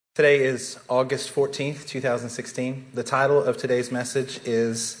Today is August 14th, 2016. The title of today's message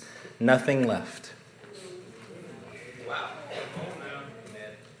is Nothing Left. Wow.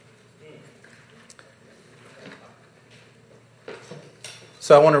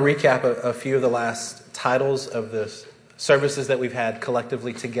 So I want to recap a few of the last titles of the services that we've had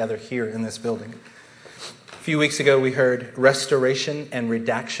collectively together here in this building. A few weeks ago we heard Restoration and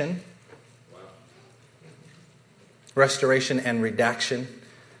Redaction. Restoration and Redaction.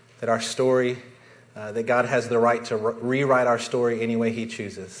 That our story, that God has the right to rewrite our story any way He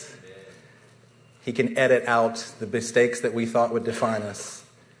chooses. He can edit out the mistakes that we thought would define us.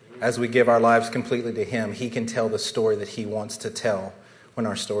 As we give our lives completely to Him, He can tell the story that He wants to tell when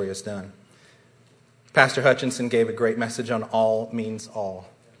our story is done. Pastor Hutchinson gave a great message on all means all.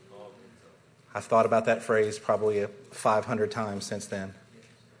 I've thought about that phrase probably 500 times since then.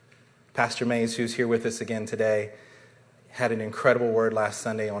 Pastor Mays, who's here with us again today, had an incredible word last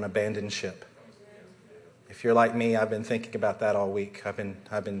Sunday on abandoned ship. If you're like me, I've been thinking about that all week. I've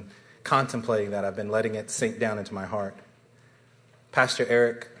been contemplating that. I've been letting it sink down into my heart. Pastor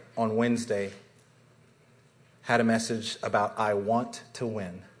Eric on Wednesday had a message about I want to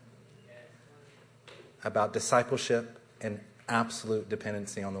win. About discipleship and absolute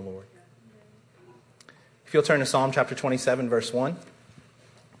dependency on the Lord. If you'll turn to Psalm chapter 27, verse 1.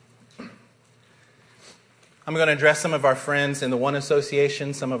 I'm going to address some of our friends in the One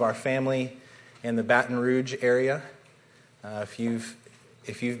Association, some of our family in the Baton Rouge area. If you've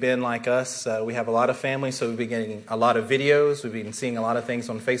been like us, we have a lot of family, so we've been getting a lot of videos. We've been seeing a lot of things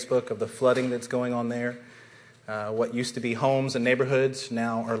on Facebook of the flooding that's going on there. What used to be homes and neighborhoods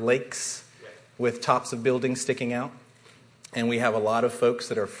now are lakes with tops of buildings sticking out. And we have a lot of folks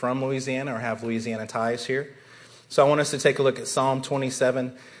that are from Louisiana or have Louisiana ties here. So I want us to take a look at Psalm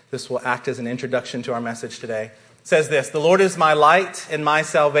 27. This will act as an introduction to our message today. It says this, "The Lord is my light and my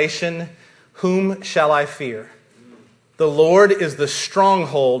salvation. Whom shall I fear? The Lord is the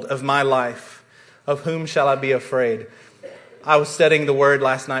stronghold of my life. Of whom shall I be afraid?" I was studying the Word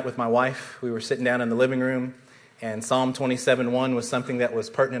last night with my wife. We were sitting down in the living room, and Psalm 27:1 was something that was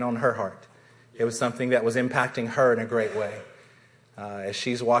pertinent on her heart. It was something that was impacting her in a great way. As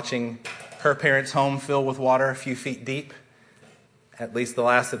she's watching her parents' home fill with water a few feet deep, at least the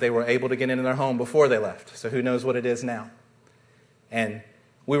last that they were able to get into their home before they left. So who knows what it is now. And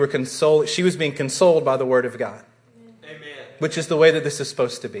we were consoled. She was being consoled by the Word of God. Amen. Which is the way that this is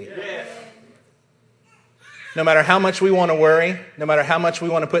supposed to be. Yes. No matter how much we want to worry, no matter how much we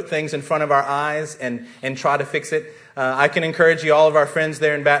want to put things in front of our eyes and try to fix it, I can encourage you, all of our friends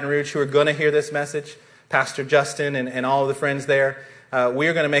there in Baton Rouge who are going to hear this message, Pastor Justin and all of the friends there, we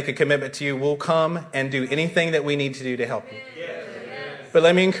are going to make a commitment to you. We'll come and do anything that we need to do to help you. Yes. But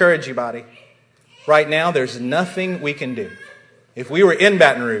let me encourage you, buddy. Right now, there's nothing we can do. If we were in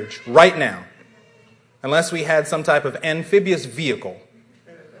Baton Rouge right now, unless we had some type of amphibious vehicle,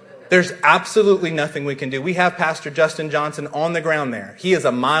 there's absolutely nothing we can do. We have Pastor Justin Johnson on the ground there. He is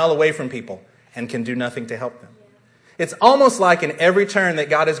a mile away from people and can do nothing to help them. It's almost like in every turn that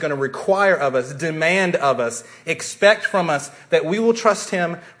God is going to require of us, demand of us, expect from us that we will trust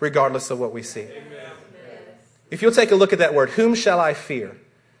Him regardless of what we see. Amen. If you'll take a look at that word, whom shall I fear?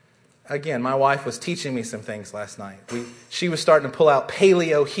 Again, my wife was teaching me some things last night. She was starting to pull out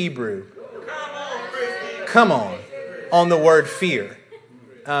Paleo-Hebrew. Come on the word fear.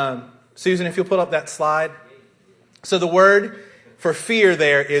 Susan, if you'll pull up that slide. So the word for fear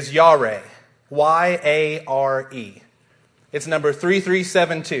there is Yare. Y-A-R-E. It's number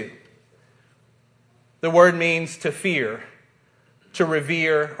 3372. The word means to fear, to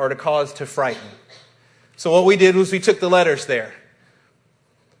revere, or to cause to frighten. So what we did was we took the letters there.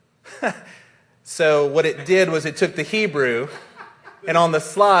 So what it did was it took the Hebrew, and on the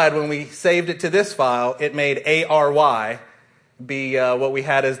slide, when we saved it to this file, it made A-R-Y be what we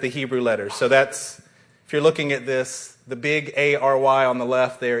had as the Hebrew letters. So that's, if you're looking at this, the big A-R-Y on the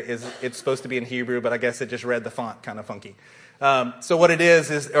left there it's supposed to be in Hebrew, but I guess it just read the font kind of funky. So what it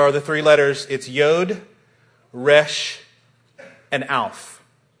are the three letters. It's Yod, Resh, and Alf.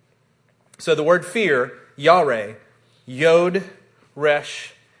 So the word fear, Yare, Yod,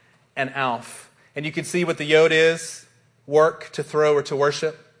 Resh, and Alf. And you can see what the Yod is, work, to throw, or to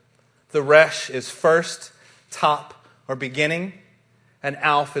worship. The Resh is first, top, or beginning. And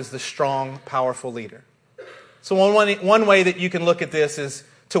Alf is the strong, powerful leader. So one way that you can look at this is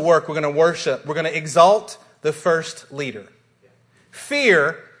to work. We're going to worship. We're going to exalt the first leader.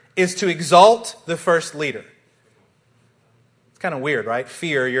 Fear is to exalt the first leader. It's kind of weird, right?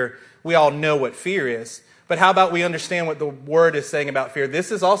 Fear, we all know what fear is. But how about we understand what the word is saying about fear? This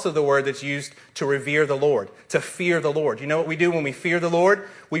is also the word that's used to revere the Lord, to fear the Lord. You know what we do when we fear the Lord?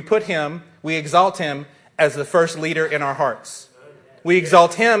 We exalt him as the first leader in our hearts. We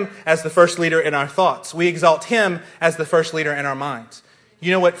exalt him as the first leader in our thoughts. We exalt him as the first leader in our minds.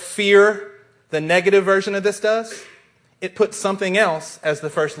 You know what fear, the negative version of this, does? It puts something else as the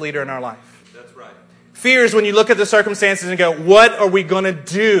first leader in our life. That's right. Fear is when you look at the circumstances and go, what are we going to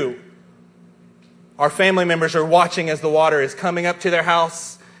do? Our family members are watching as the water is coming up to their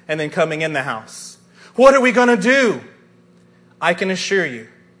house and then coming in the house. What are we going to do? I can assure you,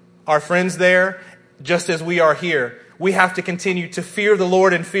 our friends there, just as we are here, we have to continue to fear the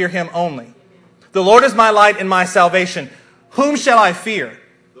Lord and fear him only. The Lord is my light and my salvation. Whom shall I fear?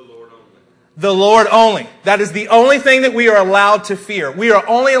 The Lord only. The Lord only. That is the only thing that we are allowed to fear. We are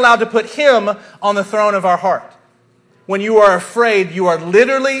only allowed to put him on the throne of our heart. When you are afraid, you are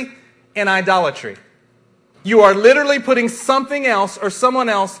literally in idolatry. You are literally putting something else or someone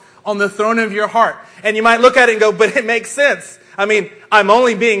else on the throne of your heart. And you might look at it and go, but it makes sense. I mean, I'm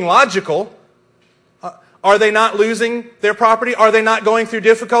only being logical. Are they not losing their property? Are they not going through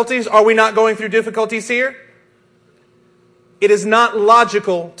difficulties? Are we not going through difficulties here? It is not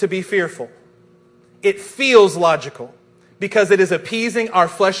logical to be fearful. It feels logical because it is appeasing our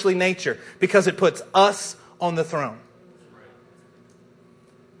fleshly nature, because it puts us on the throne.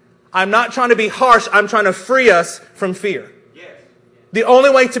 I'm not trying to be harsh. I'm trying to free us from fear. Yes. The only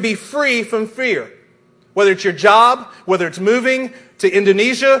way to be free from fear, whether it's your job, whether it's moving to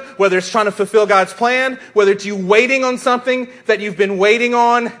Indonesia, whether it's trying to fulfill God's plan, whether it's you waiting on something that you've been waiting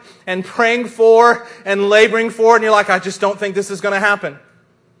on and praying for and laboring for, and you're like, I just don't think this is going to happen.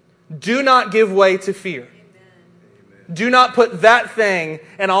 Do not give way to fear. Amen. Do not put that thing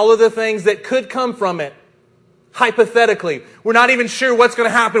and all of the things that could come from it. Hypothetically, we're not even sure what's going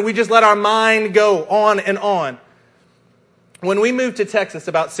to happen. We just let our mind go on and on. When we moved to Texas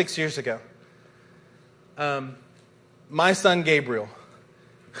about 6 years ago, my son Gabriel,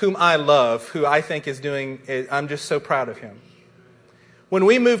 whom I love, who I think is I'm just so proud of him. When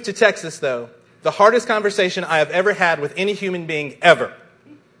we moved to Texas, though, the hardest conversation I have ever had with any human being ever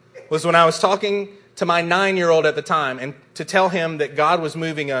was when I was talking to my 9-year-old at the time and to tell him that God was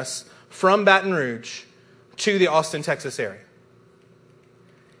moving us from Baton Rouge to the Austin, Texas area.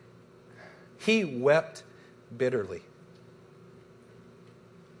 He wept bitterly.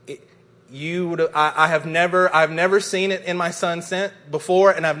 I've never seen it in my son before,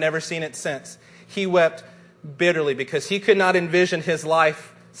 and I've never seen it since. He wept bitterly because he could not envision his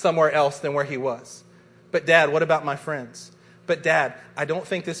life somewhere else than where he was. But Dad, what about my friends? But Dad, I don't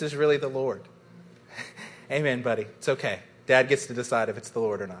think this is really the Lord. Amen, buddy. It's okay. Dad gets to decide if it's the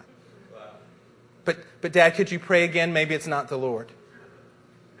Lord or not. But Dad, could you pray again? Maybe it's not the Lord.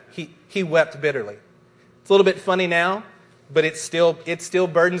 He wept bitterly. It's a little bit funny now, but it still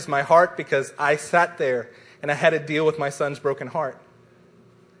burdens my heart because I sat there and I had to deal with my son's broken heart.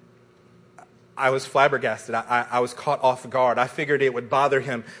 I was flabbergasted. I was caught off guard. I figured it would bother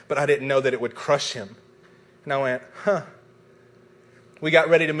him, but I didn't know that it would crush him. And I went, We got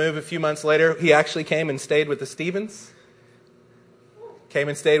ready to move a few months later. He actually came and stayed with the Stevens. Came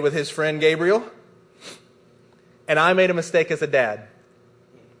and stayed with his friend Gabriel. And I made a mistake as a dad.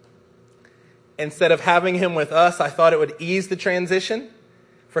 Instead of having him with us, I thought it would ease the transition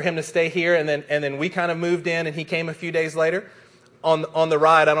for him to stay here. And then we kind of moved in and he came a few days later. On the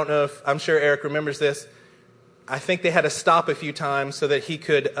ride, I don't know if, I'm sure Eric remembers this. I think they had to stop a few times so that he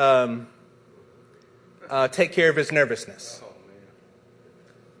could take care of his nervousness.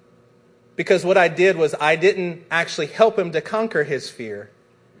 Because what I did was I didn't actually help him to conquer his fear.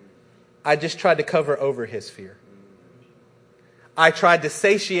 I just tried to cover over his fear. I tried to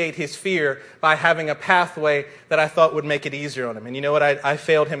satiate his fear by having a pathway that I thought would make it easier on him. And you know what? I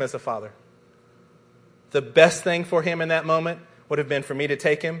failed him as a father. The best thing for him in that moment would have been for me to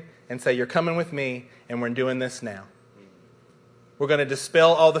take him and say, you're coming with me and we're doing this now. We're going to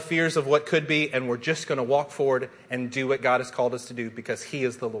dispel all the fears of what could be and we're just going to walk forward and do what God has called us to do because He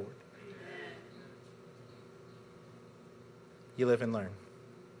is the Lord. You live and learn.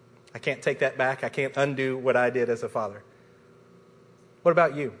 I can't take that back. I can't undo what I did as a father. What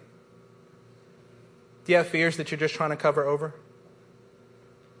about you? Do you have fears that you're just trying to cover over?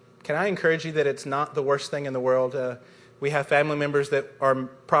 Can I encourage you that it's not the worst thing in the world? We have family members that are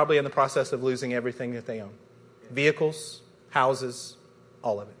probably in the process of losing everything that they own. Vehicles, houses,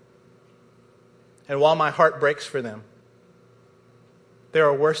 all of it. And while my heart breaks for them, there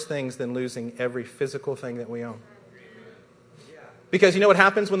are worse things than losing every physical thing that we own. Because you know what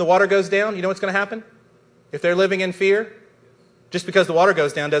happens when the water goes down? You know what's going to happen? If they're living in fear, just because the water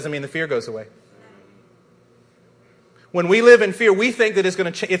goes down doesn't mean the fear goes away. When we live in fear, we think that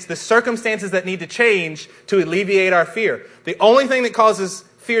it's the circumstances that need to change to alleviate our fear. The only thing that causes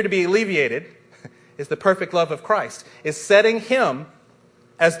fear to be alleviated is the perfect love of Christ, is setting Him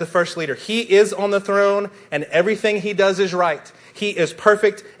as the first leader. He is on the throne, and everything He does is right. He is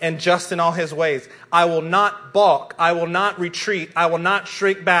perfect and just in all His ways. I will not balk. I will not retreat. I will not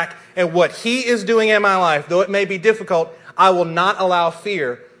shrink back at what He is doing in my life. Though it may be difficult, I will not allow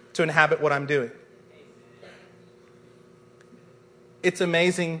fear to inhabit what I'm doing. It's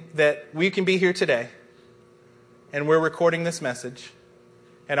amazing that we can be here today, and we're recording this message,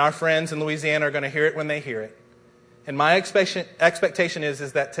 and our friends in Louisiana are going to hear it when they hear it. And my expectation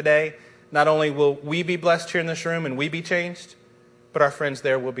is that today, not only will we be blessed here in this room and we be changed, but our friends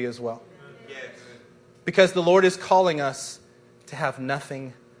there will be as well. Yes. Because the Lord is calling us to have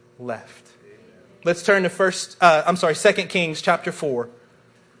nothing left. Let's turn to 2 Kings chapter 4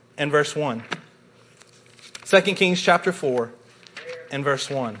 and verse 1. 2 Kings chapter 4 and verse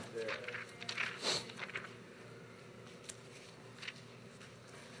 1.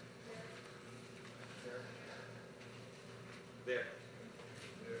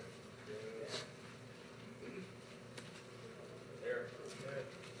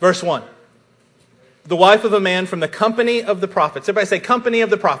 Verse 1. The wife of a man from the company of the prophets. Everybody say, company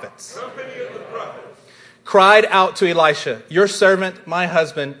of the prophets. Company of the prophets. Cried out to Elisha, your servant, my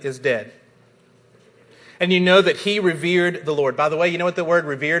husband, is dead. And you know that he revered the Lord. By the way, you know what the word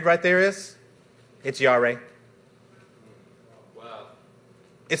revered right there is? It's Yahweh. Wow.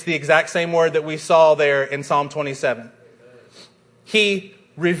 It's the exact same word that we saw there in Psalm 27. He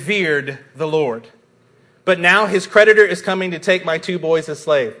revered the Lord. But now his creditor is coming to take my 2 boys as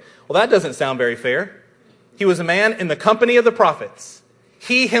slave. Well, that doesn't sound very fair. He was a man in the company of the prophets.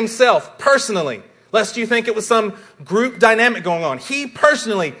 He himself, personally, lest you think it was some group dynamic going on, he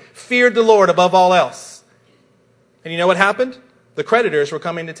personally feared the Lord above all else. And you know what happened? The creditors were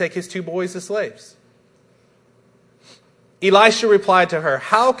coming to take his 2 boys as slaves. Elisha replied to her,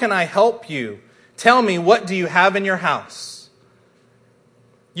 how can I help you? Tell me, what do you have in your house?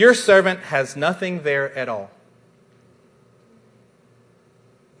 Your servant has nothing there at all.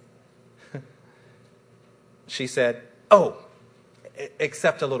 She said, oh,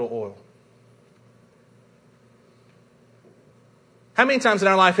 except a little oil. How many times in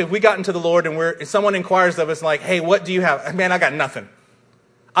our life have we gotten to the Lord and someone inquires of us like, hey, what do you have? Man, I got nothing.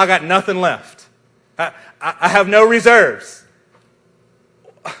 I got nothing left. I have no reserves.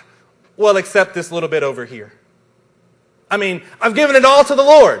 Well, except this little bit over here. I mean, I've given it all to the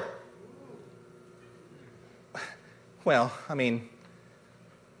Lord. Well, I mean,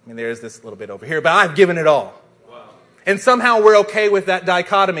 there is this little bit over here, but I've given it all. Wow. And somehow we're okay with that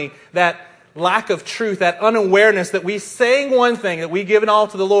dichotomy, that lack of truth, that unawareness that we saying one thing, that we give it all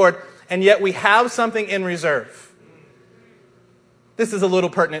to the Lord, and yet we have something in reserve. This is a little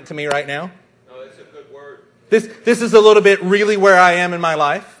pertinent to me right now. No, that's a good word. This is a little bit really where I am in my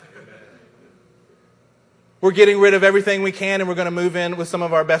life. We're getting rid of everything we can, and we're going to move in with some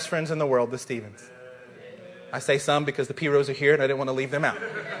of our best friends in the world, the Stevens. I say some because the P-Rose are here, and I didn't want to leave them out.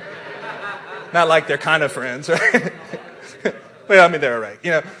 Not like they're kind of friends, right? Well, I mean, they're all right, you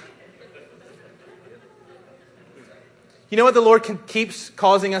know. You know what the Lord keeps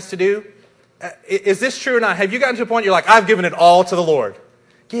causing us to do? Is this true or not? Have you gotten to a point you're like, I've given it all to the Lord?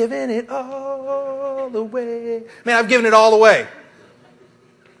 Giving it all away. Man, I've given it all away.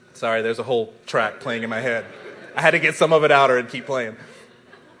 Sorry, there's a whole track playing in my head. I had to get some of it out or it'd keep playing.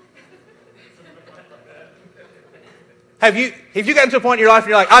 Have you gotten to a point in your life and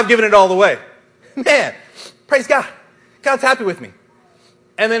you're like, I've given it all away? Man, praise God. God's happy with me.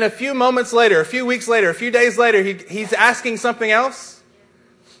 And then a few moments later, a few weeks later, a few days later, he's asking something else.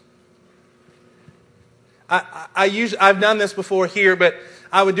 I've done this before here, but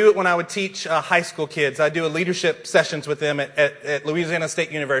I would do it when I would teach high school kids. I do a leadership sessions with them at Louisiana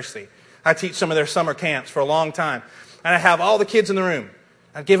State University. I teach some of their summer camps for a long time. And I have all the kids in the room.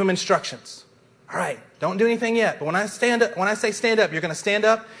 I give them instructions. All right, don't do anything yet. But when I say stand up, you're going to stand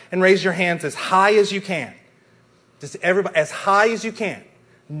up and raise your hands as high as you can. Just everybody, as high as you can.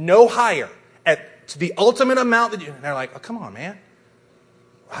 No higher. To the ultimate amount that you... And they're like, oh, come on, man.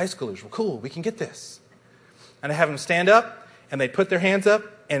 High schoolers, well, cool, we can get this. And I have them stand up, and they put their hands up,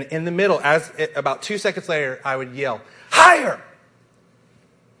 and in the middle, about 2 seconds later, I would yell, higher!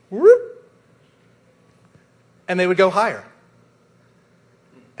 Whoop! And they would go higher.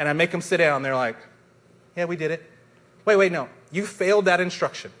 And I make them sit down, and they're like, yeah, we did it. Wait, no. You failed that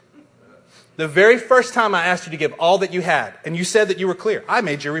instruction. The very first time I asked you to give all that you had, and you said that you were clear, I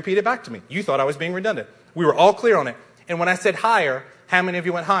made you repeat it back to me. You thought I was being redundant. We were all clear on it. And when I said higher, how many of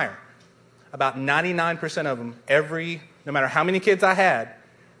you went higher? about 99% of them, no matter how many kids I had,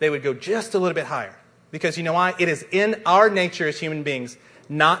 they would go just a little bit higher. Because you know why? It is in our nature as human beings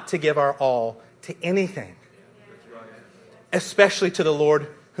not to give our all to anything. Especially to the Lord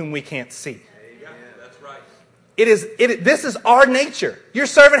whom we can't see. That's right. This is our nature. Your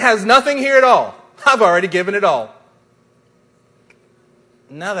servant has nothing here at all. I've already given it all.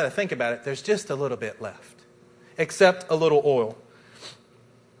 Now that I think about it, there's just a little bit left. Except a little oil.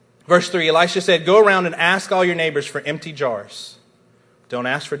 Verse 3, Elisha said, "Go around and ask all your neighbors for empty jars. Don't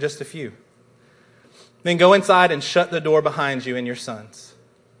ask for just a few. Then go inside and shut the door behind you and your sons.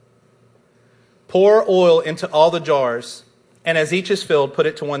 Pour oil into all the jars, and as each is filled, put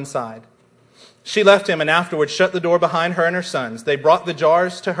it to one side." She left him and afterwards shut the door behind her and her sons. They brought the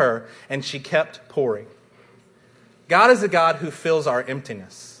jars to her, and she kept pouring. God is a God who fills our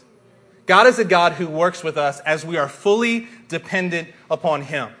emptiness. God is a God who works with us as we are fully dependent upon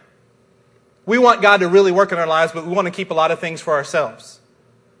Him. We want God to really work in our lives, but we want to keep a lot of things for ourselves.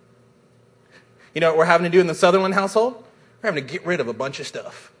 You know what we're having to do in the Sutherland household? We're having to get rid of a bunch of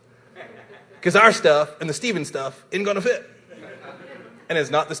stuff. Because our stuff and the Stevens stuff isn't going to fit. And it's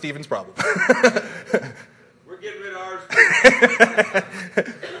not the Stevens problem. We're getting rid of ours.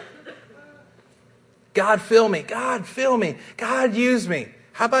 God, fill me. God, fill me. God, use me.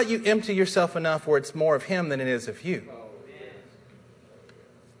 How about you empty yourself enough where it's more of Him than it is of you?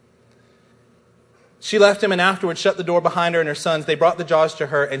 She left him and afterwards shut the door behind her and her sons. They brought the jars to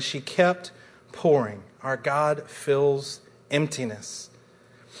her, and she kept pouring. Our God fills emptiness.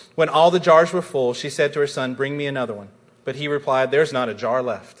 When all the jars were full, she said to her son, "Bring me another one." But he replied, "There's not a jar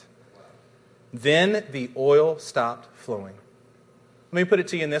left." Then the oil stopped flowing. Let me put it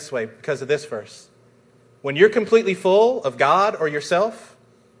to you in this way because of this verse. When you're completely full of God or yourself,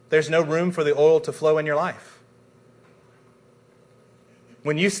 there's no room for the oil to flow in your life.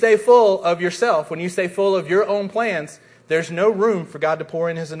 When you stay full of yourself, when you stay full of your own plans, there's no room for God to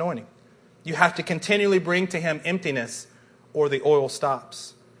pour in His anointing. You have to continually bring to Him emptiness or the oil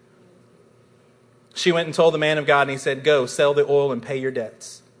stops. She went and told the man of God, and he said, "Go, sell the oil and pay your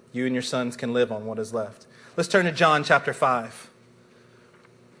debts. You and your sons can live on what is left." Let's turn to John chapter 5.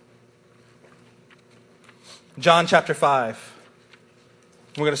 John chapter 5.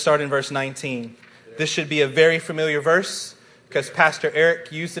 We're going to start in verse 19. This should be a very familiar verse because Pastor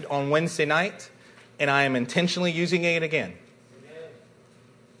Eric used it on Wednesday night, and I am intentionally using it again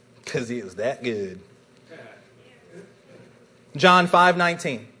because it was that good. John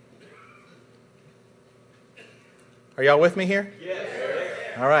 5:19. Are y'all with me here?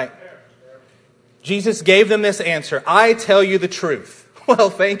 Yes. All right. Jesus gave them this answer: "I tell you the truth." Well,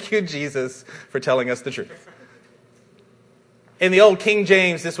 thank you, Jesus, for telling us the truth. In the old King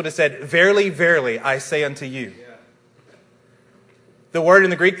James, this would have said, "Verily, verily, I say unto you." The word in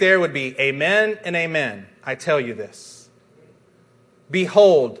the Greek there would be amen and amen. I tell you this.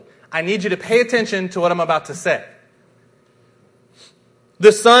 Behold, I need you to pay attention to what I'm about to say.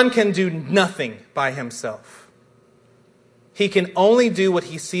 The Son can do nothing by Himself. He can only do what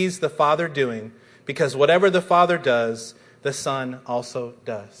He sees the Father doing, because whatever the Father does, the Son also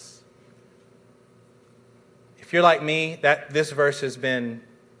does. If you're like me, this verse has been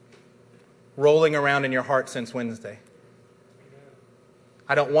rolling around in your heart since Wednesday.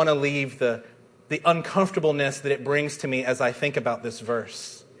 I don't want to leave the uncomfortableness that it brings to me as I think about this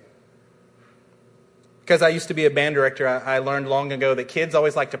verse. Because I used to be a band director, I learned long ago that kids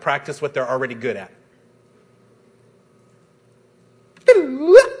always like to practice what they're already good at.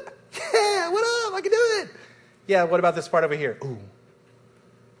 Yeah, what up? I can do it. Yeah, what about this part over here? Ooh.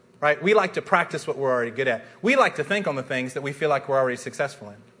 Right? We like to practice what we're already good at. We like to think on the things that we feel like we're already successful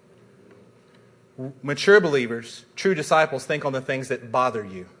in. Mature believers, true disciples, think on the things that bother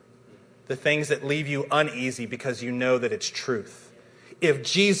you. The things that leave you uneasy because you know that it's truth. If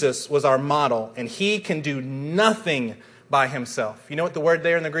Jesus was our model and He can do nothing by Himself. You know what the word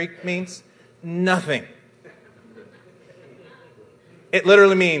there in the Greek means? Nothing. It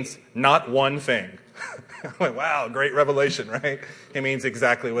literally means not one thing. Wow, great revelation, right? It means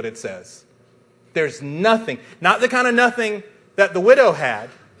exactly what it says. There's nothing. Not the kind of nothing that the widow had,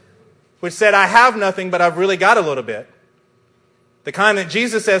 which said, I have nothing, but I've really got a little bit. The kind that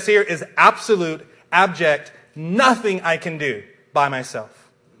Jesus says here is absolute, abject, nothing I can do by myself.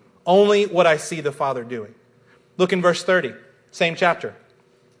 Only what I see the Father doing. Look in verse 30, same chapter.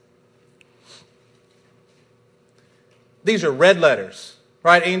 These are red letters.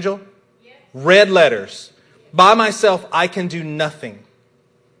 Right, Angel? Yes. Red letters. By myself, I can do nothing.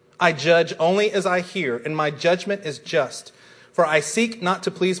 I judge only as I hear, and my judgment is just. For I seek not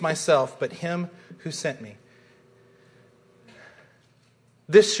to please myself, but Him who sent me.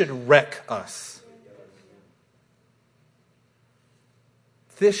 This should wreck us.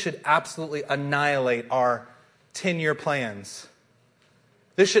 This should absolutely annihilate our 10-year plans.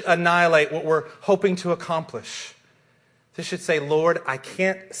 This should annihilate what we're hoping to accomplish. This should say, Lord, I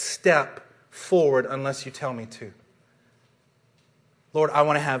can't step forward unless you tell me to. Lord, I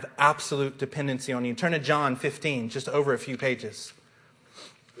want to have absolute dependency on you. Turn to John 15, just over a few pages.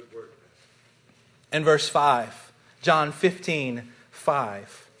 And verse 5. John 15,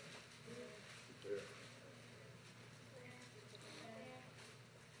 5.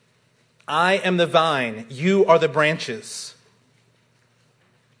 I am the vine, you are the branches.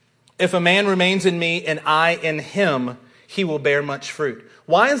 If a man remains in me and I in him, he will bear much fruit.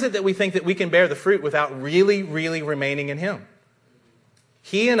 Why is it that we think that we can bear the fruit without really, really remaining in him?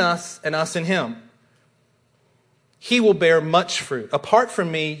 He in us and us in him. He will bear much fruit. Apart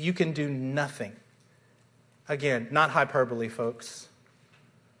from me, you can do nothing. Again, not hyperbole, folks.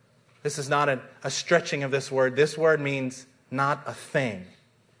 This is not a stretching of this word. This word means not a thing.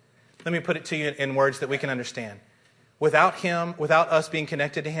 Let me put it to you in words that we can understand. Without him, without us being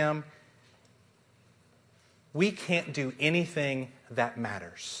connected to him, we can't do anything that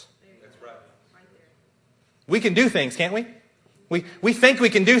matters. That's right. We can do things, can't we? We think we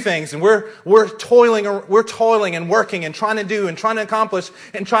can do things, and we're toiling and working and trying to do and trying to accomplish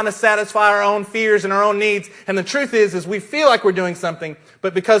and trying to satisfy our own fears and our own needs. And the truth is we feel like we're doing something,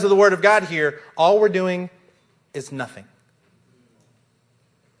 but because of the Word of God here, all we're doing is nothing.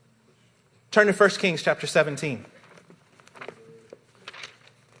 Turn to 1 Kings chapter 17.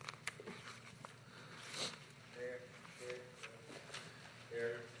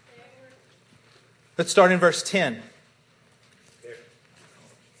 Let's start in verse 10.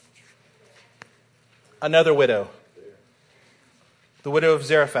 Another widow. The widow of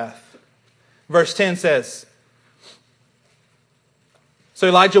Zarephath. Verse 10 says, So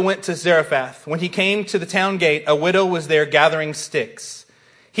Elijah went to Zarephath. When he came to the town gate, a widow was there gathering sticks.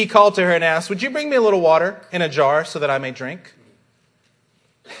 He called to her and asked, Would you bring me a little water in a jar so that I may drink?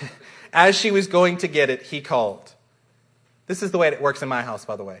 As she was going to get it, he called. This is the way it works in my house,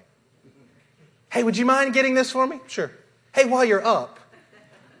 by the way. Hey, would you mind getting this for me? Sure. Hey, while you're up,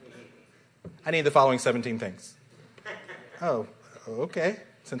 I need the following 17 things. Oh, okay.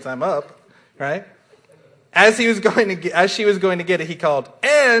 Since I'm up, right? As she was going to get it, he called,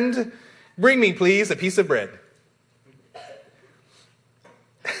 and bring me, please, a piece of bread.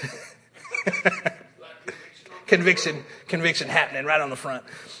 Conviction happening right on the front.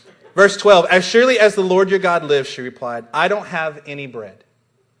 Verse 12, As surely as the Lord your God lives, she replied, I don't have any bread.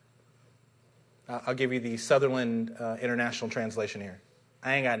 I'll give you the Sutherland International Translation here.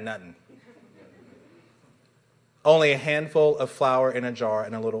 I ain't got nothing. Only a handful of flour in a jar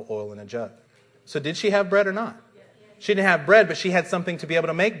and a little oil in a jug. So did she have bread or not? She didn't have bread, but she had something to be able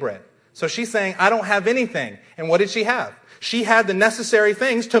to make bread. So she's saying, I don't have anything. And what did she have? She had the necessary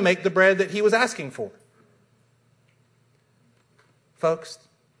things to make the bread that he was asking for. Folks,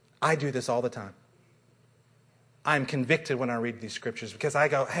 I do this all the time. I'm convicted when I read these scriptures because I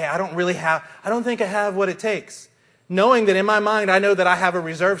go, hey, I don't think I have what it takes. Knowing that in my mind, I know that I have a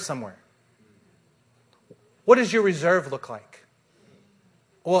reserve somewhere. What does your reserve look like?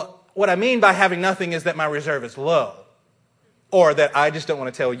 Well, what I mean by having nothing is that my reserve is low. Or that I just don't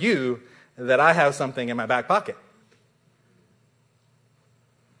want to tell you that I have something in my back pocket.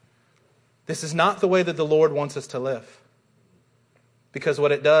 This is not the way that the Lord wants us to live. Because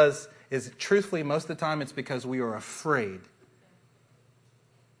what it does is, truthfully, most of the time it's because we are afraid.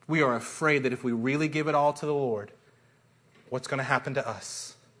 We are afraid that if we really give it all to the Lord, what's going to happen to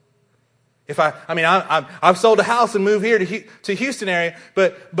us? I've sold a house and moved here to Houston area,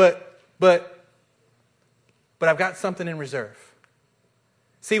 but I've got something in reserve.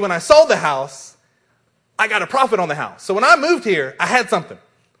 See, when I sold the house, I got a profit on the house. So when I moved here, I had something.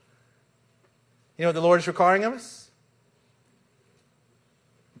 You know what the Lord is requiring of us?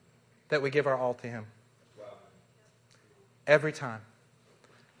 That we give our all to Him. Every time.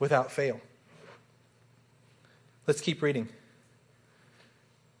 Without fail. Let's keep reading.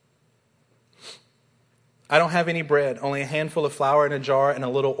 I don't have any bread, only a handful of flour in a jar and a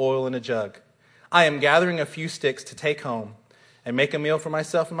little oil in a jug. I am gathering a few sticks to take home and make a meal for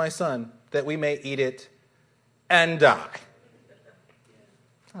myself and my son, that we may eat it and die.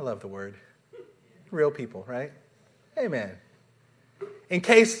 I love the word. Real people, right? Amen. In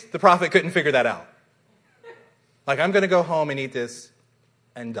case the prophet couldn't figure that out. Like, I'm going to go home and eat this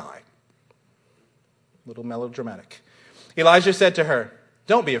and die. A little melodramatic. Elijah said to her,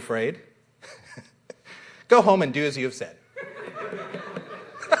 Don't be afraid. Go home and do as you have said.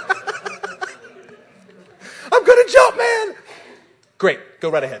 I'm going to jump, man. Great. Go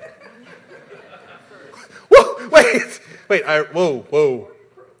right ahead. Whoa, wait. Whoa.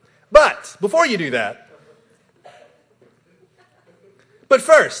 But before you do that, but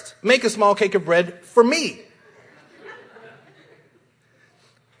first, make a small cake of bread for me.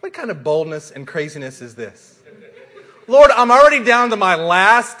 What kind of boldness and craziness is this? Lord, I'm already down to my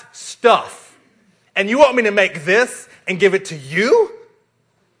last stuff, and you want me to make this and give it to you?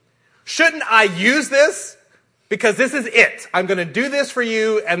 Shouldn't I use this? Because this is it. I'm going to do this for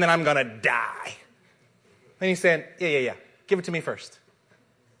you, and then I'm going to die. And he's saying, yeah. Give it to me first.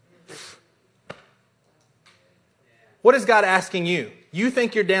 What is God asking you? You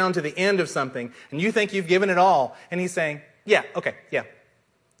think you're down to the end of something, and you think you've given it all, and he's saying, yeah, okay, yeah.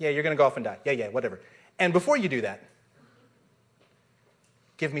 Yeah, you're going to go off and die. Yeah, whatever. And before you do that,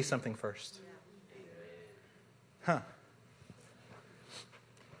 give me something first.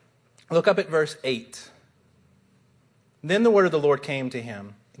 Look up at verse 8. Then the word of the Lord came to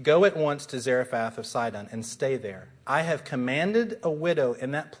him. Go at once to Zarephath of Sidon and stay there. I have commanded a widow in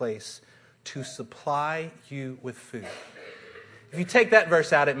that place to supply you with food. If you take that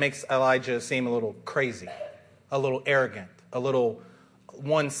verse out, it makes Elijah seem a little crazy, a little arrogant, a little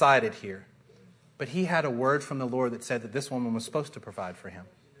one-sided here. But he had a word from the Lord that said that this woman was supposed to provide for him.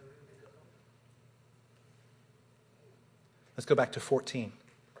 Let's go back to 14.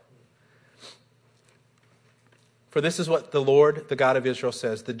 For this is what the Lord, the God of Israel,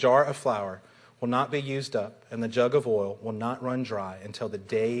 says, the jar of flour will not be used up, and the jug of oil will not run dry until the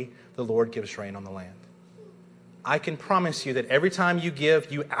day the Lord gives rain on the land. I can promise you that every time you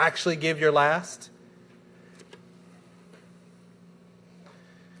give, you actually give your last.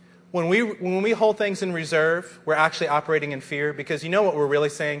 When we hold things in reserve, we're actually operating in fear, because you know what we're really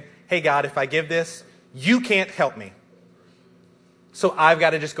saying? Hey, God, if I give this, you can't help me. So I've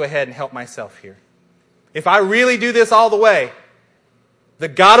got to just go ahead and help myself here. If I really do this all the way, the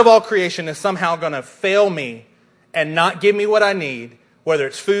God of all creation is somehow going to fail me and not give me what I need, whether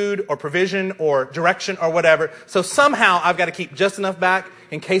it's food or provision or direction or whatever. So somehow I've got to keep just enough back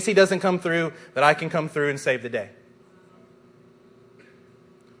in case he doesn't come through, that I can come through and save the day.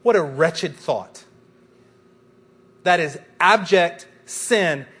 What a wretched thought. That is abject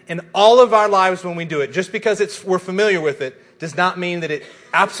sin in all of our lives when we do it. Just because we're familiar with it does not mean that it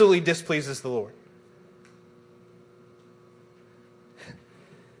absolutely displeases the Lord.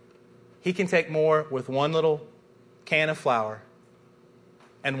 He can take more with one little can of flour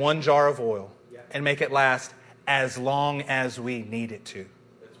and one jar of oil and make it last as long as we need it to.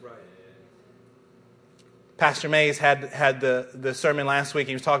 That's right. Pastor Mays had the sermon last week.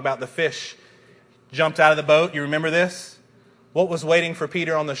 He was talking about the fish jumped out of the boat. You remember this? What was waiting for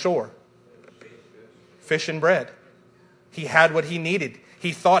Peter on the shore? Fish and bread. He had what he needed.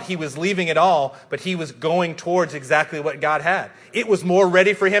 He thought he was leaving it all, but he was going towards exactly what God had. It was more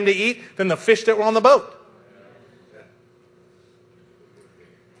ready for him to eat than the fish that were on the boat.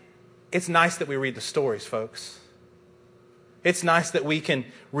 It's nice that we read the stories, folks. It's nice that we can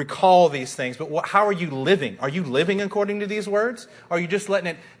recall these things, but how are you living? Are you living according to these words? Or are you just letting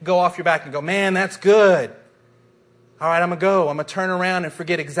it go off your back and go, man, that's good. All right, I'm going to go. I'm going to turn around and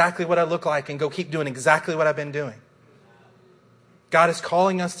forget exactly what I look like and go keep doing exactly what I've been doing. God is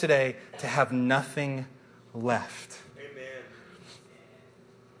calling us today to have nothing left. Amen.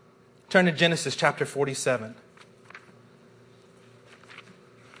 Turn to Genesis chapter 47.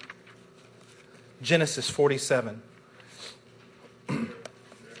 Genesis 47.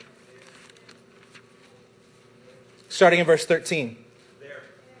 Starting in verse 13.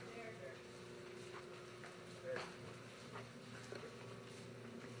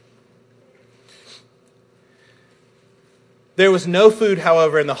 There was no food,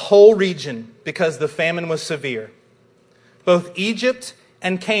 however, in the whole region because the famine was severe. Both Egypt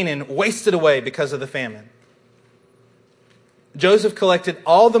and Canaan wasted away because of the famine. Joseph collected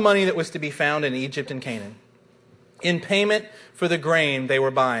all the money that was to be found in Egypt and Canaan in payment for the grain they were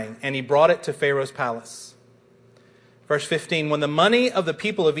buying, and he brought it to Pharaoh's palace. Verse 15, when the money of the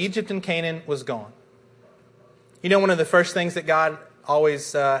people of Egypt and Canaan was gone. You know, one of the first things that God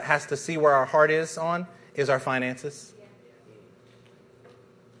always has to see where our heart is on is our finances.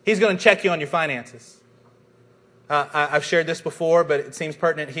 He's going to check you on your finances. I've shared this before, but it seems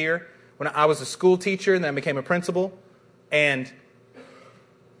pertinent here. When I was a school teacher and then I became a principal, and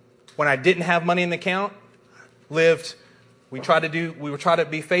when I didn't have money in the account, we were trying to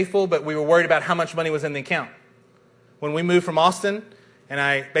be faithful, but we were worried about how much money was in the account. When we moved from Austin, and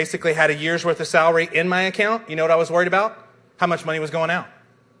I basically had a year's worth of salary in my account, you know what I was worried about? How much money was going out.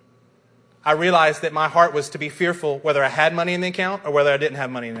 I realized that my heart was to be fearful whether I had money in the account or whether I didn't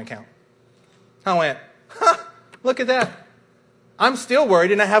have money in the account. I went, look at that. I'm still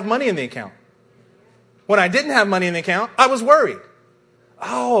worried and I have money in the account. When I didn't have money in the account, I was worried.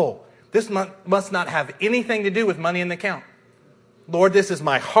 Oh, this must not have anything to do with money in the account. Lord, this is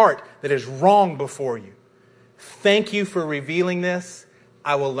my heart that is wrong before you. Thank you for revealing this.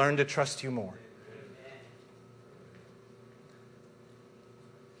 I will learn to trust you more.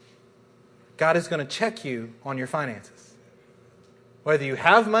 God is going to check you on your finances. Whether you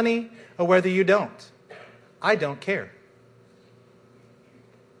have money or whether you don't. I don't care.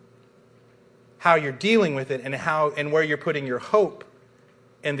 How you're dealing with it and where you're putting your hope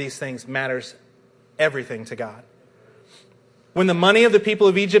in these things matters everything to God. When the money of the people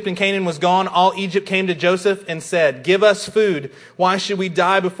of Egypt and Canaan was gone, all Egypt came to Joseph and said, "Give us food. Why should we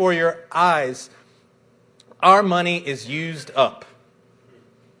die before your eyes? Our money is used up."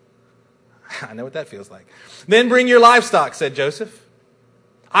 I know what that feels like. "Then bring your livestock," said Joseph.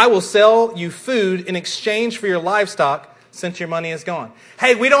 "I will sell you food in exchange for your livestock since your money is gone."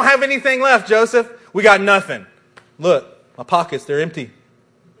 Hey, we don't have anything left, Joseph. We got nothing. Look, my pockets, they're empty.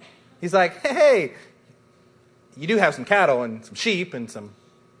 He's like, hey, you do have some cattle and some sheep and some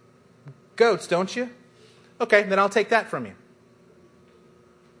goats, don't you? Okay, then I'll take that from you.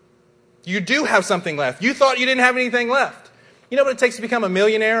 You do have something left. You thought you didn't have anything left. You know what it takes to become a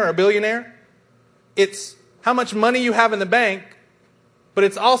millionaire or a billionaire? It's how much money you have in the bank, but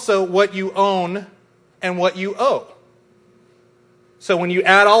it's also what you own and what you owe. So when you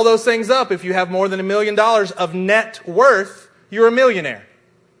add all those things up, if you have more than $1 million of net worth, you're a millionaire.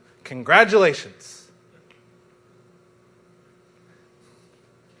 Congratulations.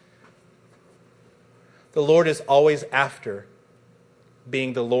 The Lord is always after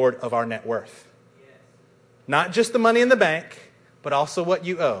being the Lord of our net worth. Not just the money in the bank, but also what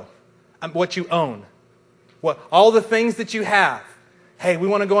you owe, what you own, all the things that you have. Hey, we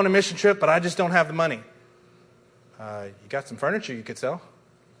want to go on a mission trip, but I just don't have the money. You got some furniture you could sell.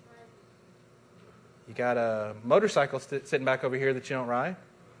 You got a motorcycle sitting back over here that you don't ride.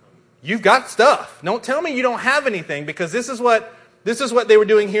 You've got stuff. Don't tell me you don't have anything, because this is what they were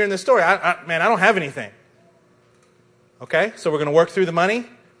doing here in this story. I don't have anything. Okay, so we're going to work through the money.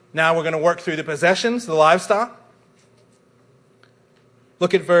 Now we're going to work through the possessions, the livestock.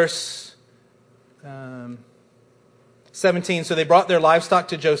 Look at verse 17. So they brought their livestock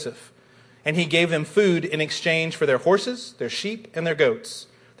to Joseph, and he gave them food in exchange for their horses, their sheep, and their goats,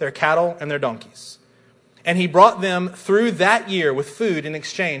 their cattle, and their donkeys. And he brought them through that year with food in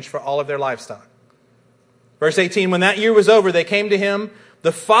exchange for all of their livestock. Verse 18, when that year was over, they came to him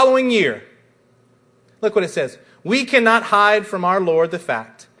the following year. Look what it says. "We cannot hide from our Lord the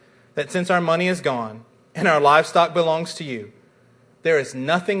fact that since our money is gone and our livestock belongs to you, there is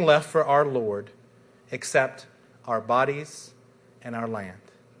nothing left for our Lord except our bodies and our land."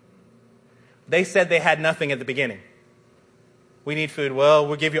 They said they had nothing at the beginning. We need food. Well,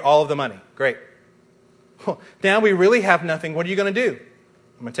 we'll give you all of the money. Great. Now we really have nothing. What are you going to do?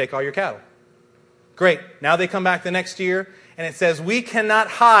 I'm going to take all your cattle. Great. Now they come back the next year, and it says, "We cannot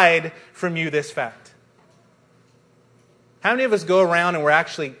hide from you this fact." How many of us go around and we're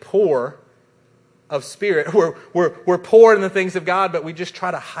actually poor of spirit? We're poor in the things of God, but we just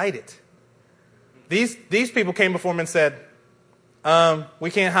try to hide it. These people came before him and said,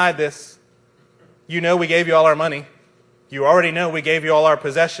 "We can't hide this. You know we gave you all our money. You already know we gave you all our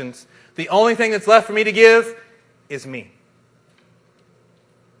possessions. The only thing that's left for me to give is me."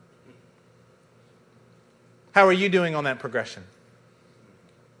 How are you doing on that progression?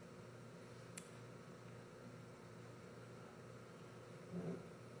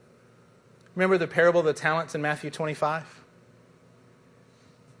 Remember the parable of the talents in Matthew 25?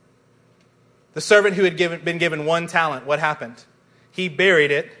 The servant who had been given 1 talent, what happened? He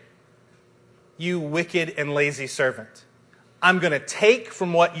buried it. "You wicked and lazy servant. I'm going to take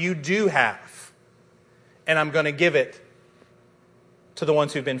from what you do have, and I'm going to give it to the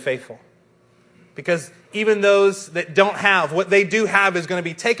ones who've been faithful." Because even those that don't have, what they do have is going to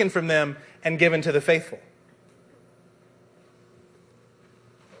be taken from them and given to the faithful.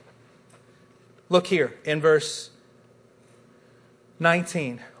 Look here in verse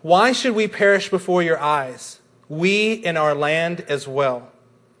 19. "Why should we perish before your eyes, we in our land as well?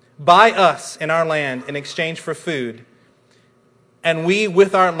 Buy us in our land in exchange for food, and we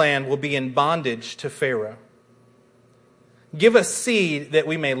with our land will be in bondage to Pharaoh. Give us seed that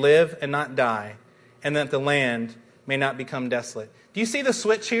we may live and not die, and that the land may not become desolate." Do you see the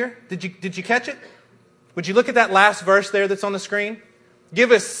switch here? Did you catch it? Would you look at that last verse there that's on the screen?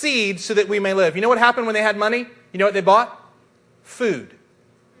 Give us seed so that we may live. You know what happened when they had money? You know what they bought? Food.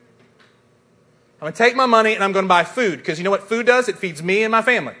 I'm going to take my money and I'm going to buy food, because you know what food does? It feeds me and my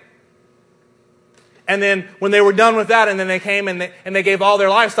family. And then when they were done with that, and then they came and they gave all their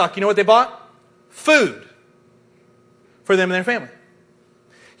livestock, you know what they bought? Food for them and their family.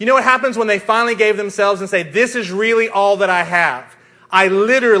 You know what happens when they finally gave themselves and say, this is really all that I have. I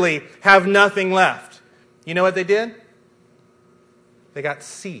literally have nothing left. You know what they did? They got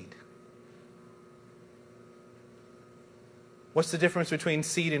seed. What's the difference between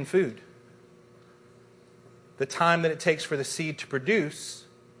seed and food? The time that it takes for the seed to produce.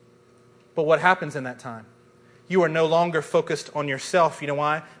 But what happens in that time? You are no longer focused on yourself. You know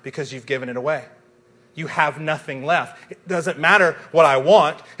why? Because you've given it away. You have nothing left. It doesn't matter what I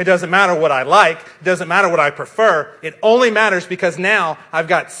want. It doesn't matter what I like. It doesn't matter what I prefer. It only matters because now I've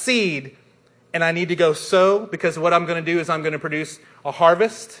got seed and I need to go sow, because what I'm going to do is I'm going to produce a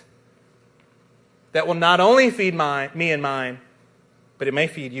harvest that will not only feed me and mine, but it may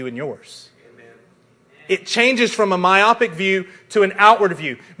feed you and yours. It changes from a myopic view to an outward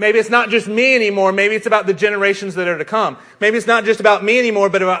view. Maybe it's not just me anymore. Maybe it's about the generations that are to come. Maybe it's not just about me anymore,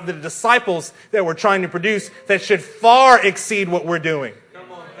 but about the disciples that we're trying to produce that should far exceed what we're doing.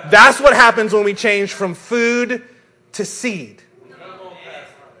 That's what happens when we change from food to seed.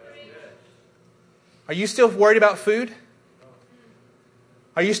 Are you still worried about food?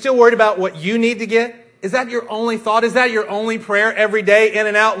 Are you still worried about what you need to get? Is that your only thought? Is that your only prayer every day, in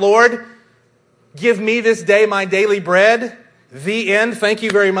and out? Lord, give me this day my daily bread. The end. Thank you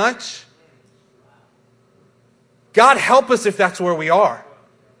very much. God, help us if that's where we are.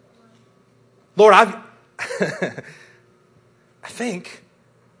 Lord, I think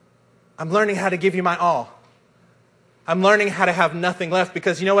I'm learning how to give you my all. I'm learning how to have nothing left,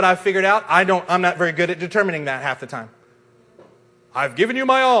 because you know what I've figured out? I'm not very good at determining that half the time. I've given you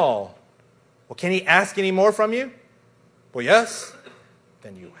my all. Well, can he ask any more from you? Well, yes.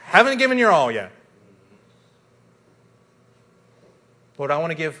 Then you haven't given your all yet. Lord, I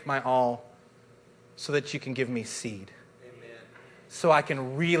want to give my all so that you can give me seed. Amen. So I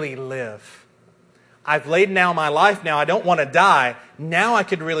can really live. I've laid down my life now. I don't want to die. Now I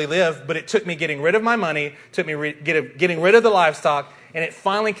could really live, but it took me getting rid of my money, took me getting rid of the livestock, and it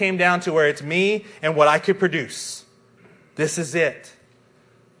finally came down to where it's me and what I could produce. This is it.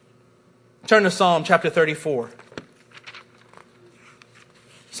 Turn to Psalm chapter 34.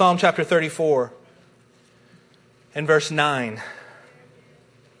 Psalm chapter 34 and verse 9.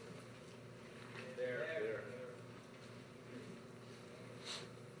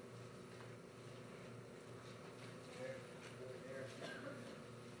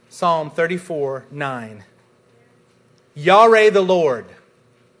 Psalm 34, 9. Yahweh the Lord.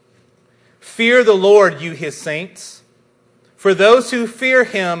 Fear the Lord, you his saints. For those who fear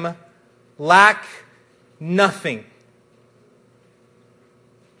him lack nothing.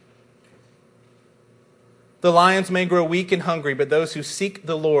 The lions may grow weak and hungry, but those who seek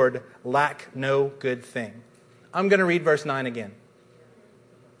the Lord lack no good thing. I'm going to read verse 9 again,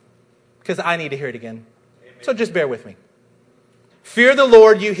 because I need to hear it again. So just bear with me. Fear the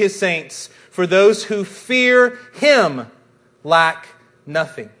Lord, you his saints, for those who fear him lack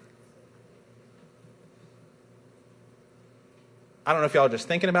nothing. I don't know if y'all are just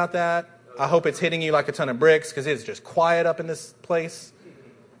thinking about that. I hope it's hitting you like a ton of bricks, because it's just quiet up in this place.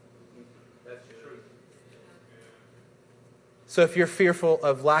 That's true. So if you're fearful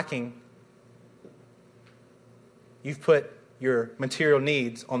of lacking, you've put your material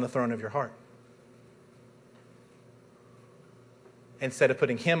needs on the throne of your heart, instead of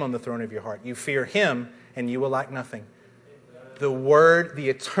putting him on the throne of your heart. You fear him and you will lack nothing. The word, the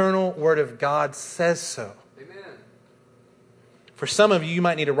eternal word of God says so. Amen. For some of you, you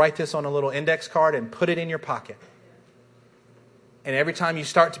might need to write this on a little index card and put it in your pocket. And every time you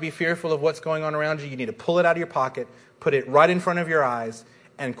start to be fearful of what's going on around you, you need to pull it out of your pocket, put it right in front of your eyes,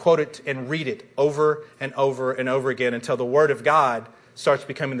 and quote it and read it over and over and over again until the word of God starts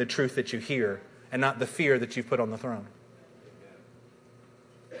becoming the truth that you hear and not the fear that you've put on the throne.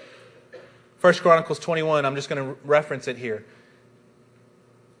 1 Chronicles 21, I'm just going to reference it here.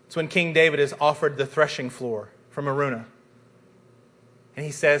 It's when King David is offered the threshing floor from Araunah. And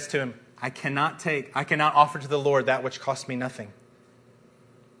he says to him, I cannot offer to the Lord that which costs me nothing.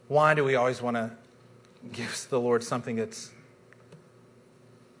 Why do we always want to give the Lord something that's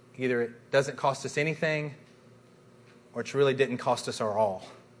either it doesn't cost us anything, or it really didn't cost us our all?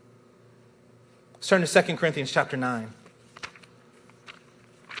 Let's turn to 2 Corinthians chapter 9.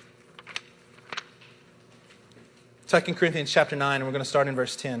 2 Corinthians chapter 9, and we're going to start in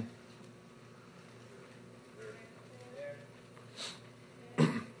verse 10.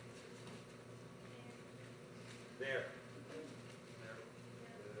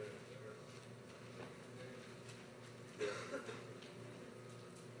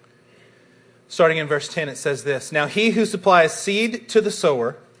 Starting in verse 10, it says this. Now he who supplies seed to the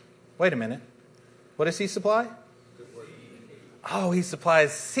sower. Wait a minute. What does he supply? Oh, he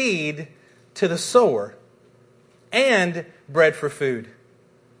supplies seed to the sower and bread for food.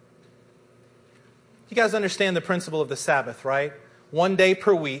 You guys understand the principle of the Sabbath, right? 1 day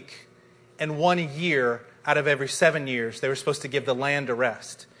per week and 1 year out of every 7 years, they were supposed to give the land a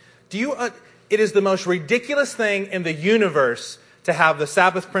rest. It is the most ridiculous thing in the universe to have the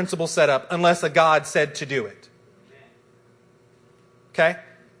Sabbath principle set up unless a God said to do it. Okay?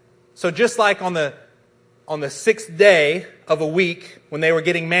 So just like on the 6th day of a week, when they were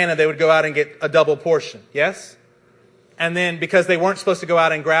getting manna, they would go out and get a double portion. Yes? And then because they weren't supposed to go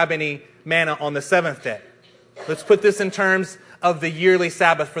out and grab any manna on the 7th day. Let's put this in terms of the yearly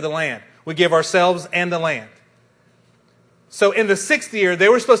Sabbath for the land. We give ourselves and the land. So in the 6th year, they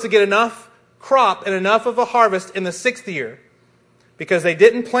were supposed to get enough crop and enough of a harvest in the 6th year because they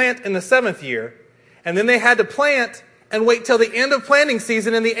didn't plant in the 7th year. And then they had to plant and wait till the end of planting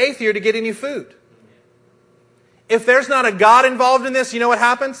season in the 8th year to get any food. If there's not a God involved in this, you know what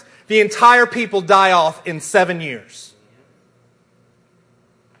happens? The entire people die off in 7 years.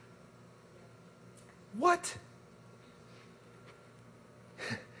 What?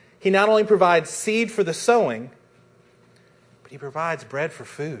 He not only provides seed for the sowing, but he provides bread for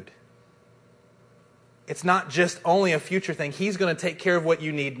food. It's not just only a future thing. He's going to take care of what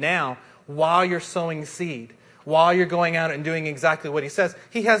you need now while you're sowing seed, while you're going out and doing exactly what he says.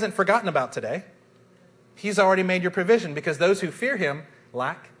 He hasn't forgotten about today. He's already made your provision because those who fear him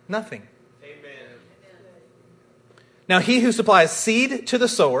lack nothing. Amen. Now he who supplies seed to the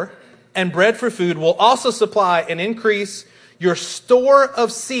sower and bread for food will also supply and increase your store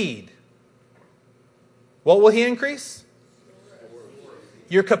of seed. What will he increase?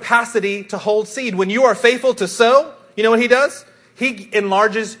 Your capacity to hold seed. When you are faithful to sow, you know what he does? He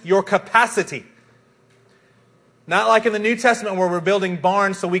enlarges your capacity. Not like in the New Testament where we're building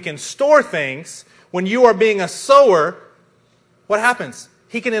barns so we can store things. When you are being a sower, what happens?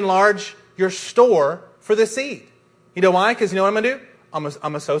 He can enlarge your store for the seed. You know why? Because you know what I'm going to do? I'm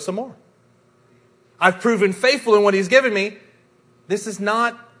going to sow some more. I've proven faithful in what he's given me. This is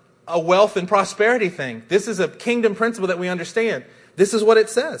not a wealth and prosperity thing. This is a kingdom principle that we understand. This is what it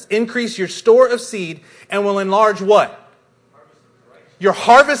says. Increase your store of seed and will enlarge what? Your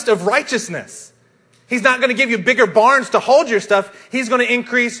harvest of righteousness. He's not going to give you bigger barns to hold your stuff. He's going to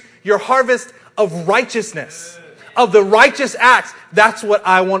increase your harvest of righteousness, of the righteous acts. That's what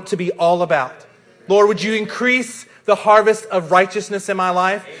I want to be all about. Lord, would you increase the harvest of righteousness in my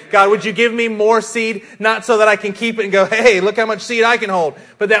life? God, would you give me more seed, not so that I can keep it and go, hey, look how much seed I can hold,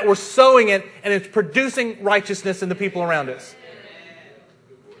 but that we're sowing it and it's producing righteousness in the people around us.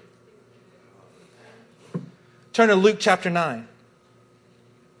 Turn to Luke chapter 9.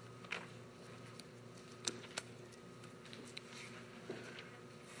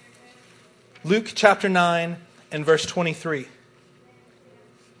 Luke chapter 9 and verse 23.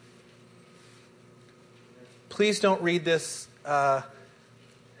 Please don't read this.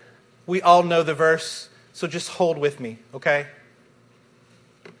 We all know the verse, so just hold with me, okay?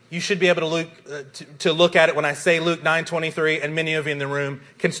 You should be able to look at it when I say Luke 9:23, and many of you in the room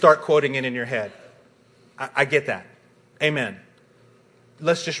can start quoting it in your head. I get that. Amen.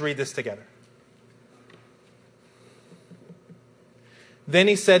 Let's just read this together. Then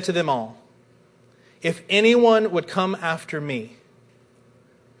he said to them all, if anyone would come after me,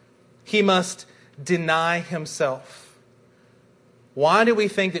 he must deny himself. Why do we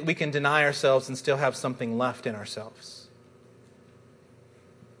think that we can deny ourselves and still have something left in ourselves?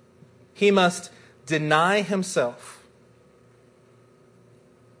 He must deny himself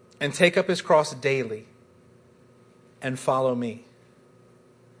and take up his cross daily and follow me.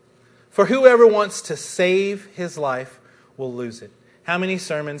 For whoever wants to save his life will lose it. How many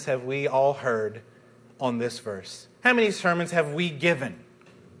sermons have we all heard on this verse? How many sermons have we given?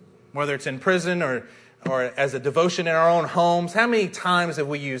 Whether it's in prison or as a devotion in our own homes. How many times have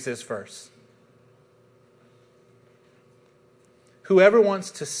we used this verse? Whoever wants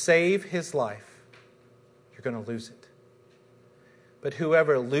to save his life, you're going to lose it. But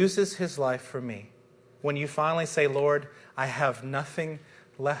whoever loses his life for me, when you finally say, Lord, I have nothing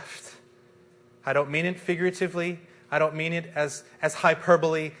left. I don't mean it figuratively. I don't mean it as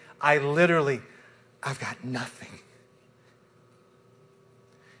hyperbole. I've got nothing.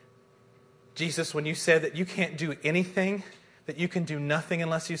 Jesus, when you said that you can't do anything, that you can do nothing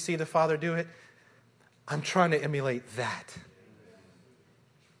unless you see the Father do it, I'm trying to emulate that.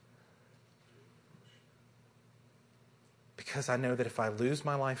 Because I know that if I lose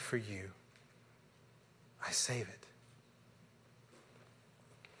my life for you, I save it.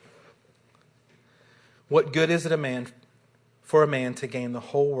 What good is it for a man to gain the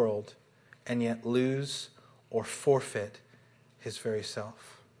whole world and yet lose or forfeit his very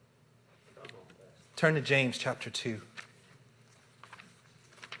self? Turn to James chapter 2.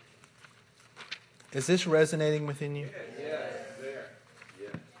 Is this resonating within you? Yes. There.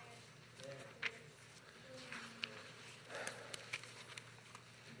 Yes.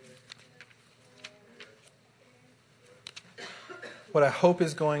 What I hope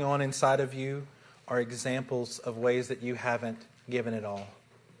is going on inside of you are examples of ways that you haven't given it all.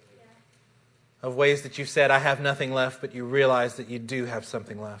 Of ways that you've said, I have nothing left, but you realize that you do have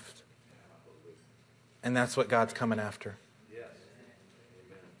something left. And that's what God's coming after.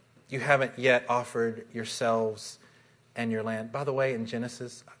 You haven't yet offered yourselves and your land. By the way, in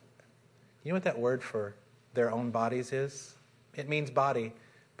Genesis, you know what that word for their own bodies is? It means body,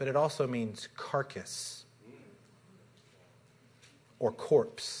 but it also means carcass or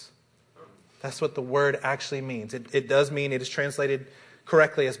corpse. That's what the word actually means. It does mean, it is translated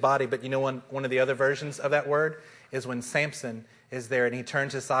correctly as body, but you know one of the other versions of that word is when Samson is there and he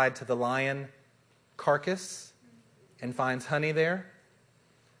turns aside to the lion carcass and finds honey there.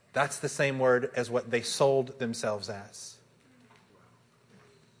 That's the same word as what they sold themselves as.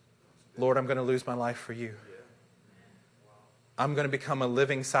 Lord, I'm going to lose my life for you. I'm going to become a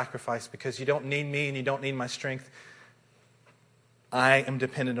living sacrifice because you don't need me and you don't need my strength. I am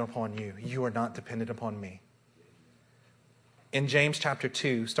dependent upon you. You are not dependent upon me. In James chapter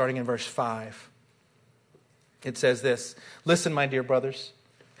 2, starting in verse 5, it says this, listen, my dear brothers,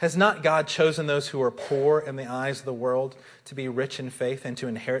 has not God chosen those who are poor in the eyes of the world to be rich in faith and to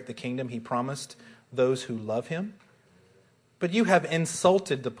inherit the kingdom he promised those who love him? But you have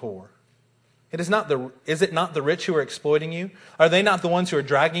insulted the poor. Is it not the rich who are exploiting you? Are they not the ones who are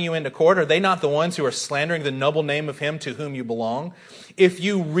dragging you into court? Are they not the ones who are slandering the noble name of him to whom you belong? If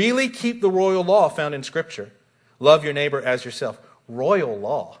you really keep the royal law found in Scripture, love your neighbor as yourself. Royal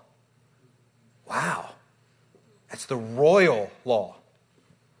law. Wow. That's the royal law.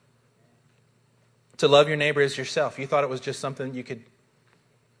 To love your neighbor as yourself. You thought it was just something you could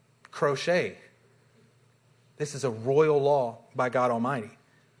crochet. This is a royal law by God Almighty.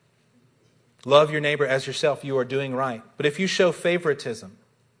 Love your neighbor as yourself. You are doing right. But if you show favoritism,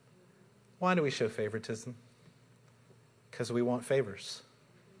 why do we show favoritism? Because we want favors.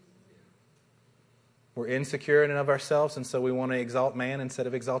 We're insecure in and of ourselves, and so we want to exalt man instead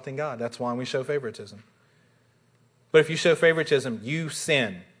of exalting God. That's why we show favoritism. But if you show favoritism, you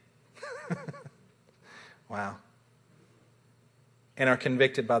sin. Wow. And are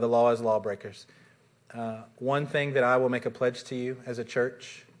convicted by the law as lawbreakers. One thing that I will make a pledge to you as a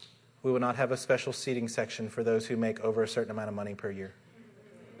church, we will not have a special seating section for those who make over a certain amount of money per year.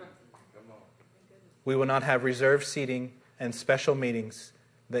 We will not have reserved seating and special meetings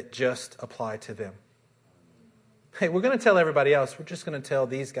that just apply to them. Hey, we're going to tell everybody else. We're just going to tell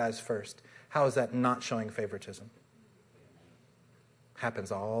these guys first. How is that not showing favoritism?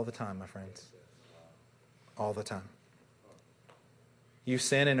 Happens all the time, my friends. All the time. You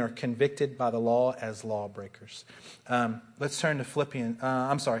sin and are convicted by the law as lawbreakers. Let's turn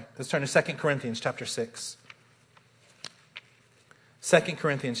to Let's turn to 2 Corinthians chapter 6. 2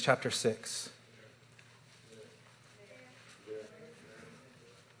 Corinthians chapter 6.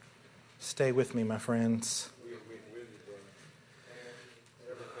 Stay with me, my friends.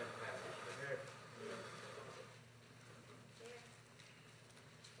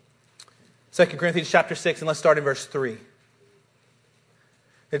 2 Corinthians chapter 6, and let's start in verse 3.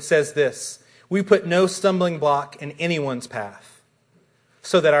 It says this, we put no stumbling block in anyone's path,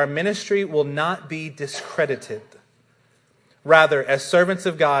 so that our ministry will not be discredited. Rather, as servants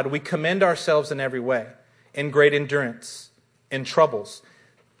of God, we commend ourselves in every way, in great endurance, in troubles.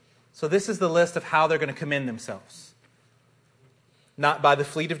 So this is the list of how they're going to commend themselves. Not by the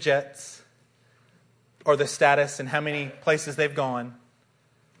fleet of jets, or the status and how many places they've gone,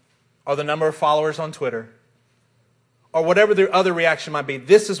 or the number of followers on Twitter, or whatever their other reaction might be.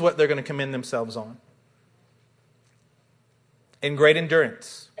 This is what they're going to commend themselves on. In great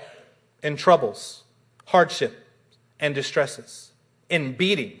endurance, in troubles, hardship, and distresses, in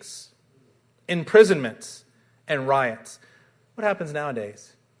beatings, imprisonments, and riots. What happens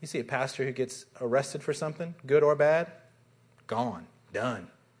nowadays? You see a pastor who gets arrested for something, good or bad, gone, done.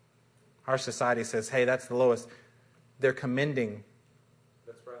 Our society says, hey, that's the lowest. They're commending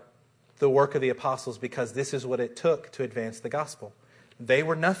the work of the apostles because this is what it took to advance the gospel. They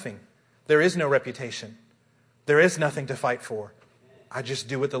were nothing. There is no reputation. There is nothing to fight for. I just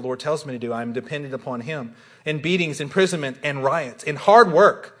do what the Lord tells me to do. I'm dependent upon Him. In beatings, imprisonment, and riots, in hard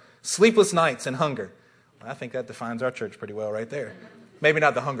work, sleepless nights, and hunger. Well, I think that defines our church pretty well right there. Maybe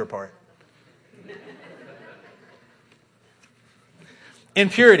not the hunger part. In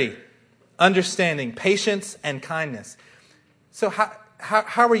purity, understanding, patience, and kindness. So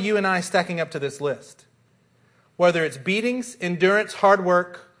how are you and I stacking up to this list? Whether it's beatings, endurance, hard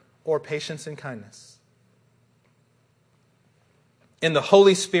work, or patience and kindness. In the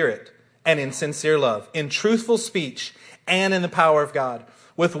Holy Spirit and in sincere love, in truthful speech and in the power of God,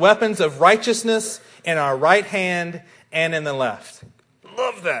 with weapons of righteousness in our right hand and in the left.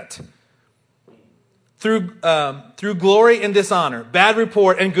 Love that. Through glory and dishonor, bad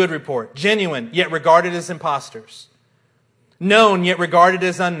report and good report, genuine yet regarded as impostors, known yet regarded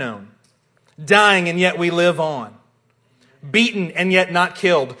as unknown, dying and yet we live on, beaten and yet not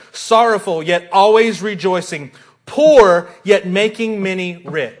killed, sorrowful yet always rejoicing, poor yet making many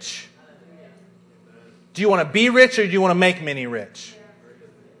rich. Do you want to be rich or do you want to make many rich?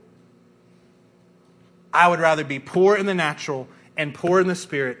 I would rather be poor in the natural and poor in the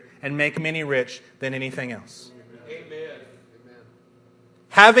spirit and make many rich than anything else. Amen.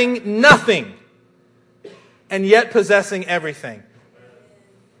 Having nothing and yet possessing everything.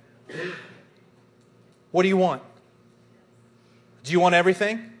 What do you want? Do you want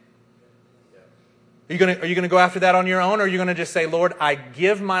everything? Are you going to go after that on your own, or are you going to just say, Lord, I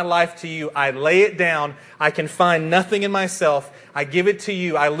give my life to you. I lay it down. I can find nothing in myself. I give it to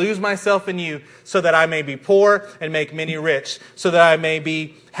you. I lose myself in you so that I may be poor and make many rich, so that I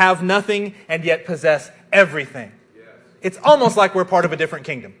may have nothing and yet possess everything. Yes. It's almost like we're part of a different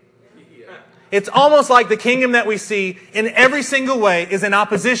kingdom. It's almost like the kingdom that we see in every single way is in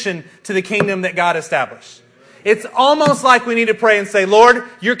opposition to the kingdom that God established. It's almost like we need to pray and say, Lord,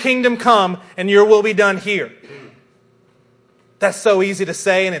 your kingdom come and your will be done here. That's so easy to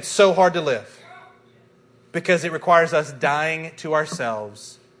say and it's so hard to live because it requires us dying to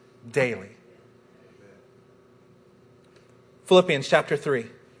ourselves daily. Philippians chapter 3.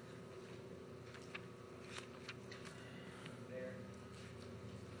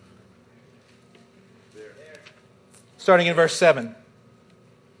 Starting in verse 7.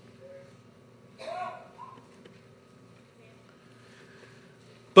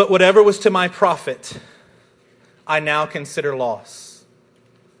 But whatever was to my profit, I now consider loss.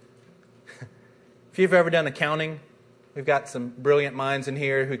 If you've ever done accounting, we've got some brilliant minds in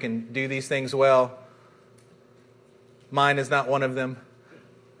here who can do these things well. Mine is not one of them.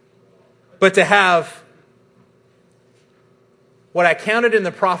 But to have what I counted in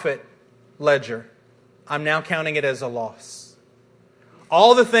the profit ledger, I'm now counting it as a loss.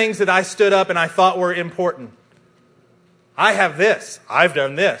 All the things that I stood up and I thought were important. I have this. I've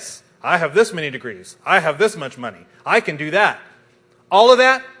done this. I have this many degrees. I have this much money. I can do that. All of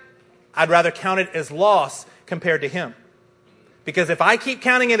that, I'd rather count it as loss compared to Him. Because if I keep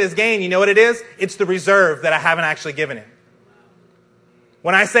counting it as gain, you know what it is? It's the reserve that I haven't actually given Him.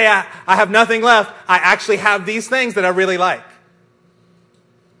 When I say I have nothing left, I actually have these things that I really like.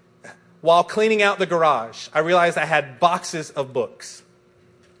 While cleaning out the garage, I realized I had boxes of books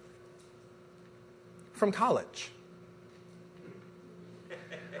from college.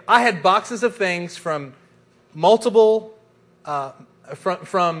 I had boxes of things from multiple,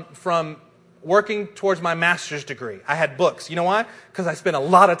 from working towards my master's degree. I had books. You know why? Because I spent a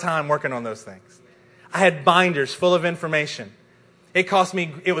lot of time working on those things. I had binders full of information.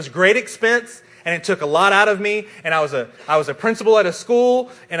 It was great expense, and it took a lot out of me. And I was a principal at a school,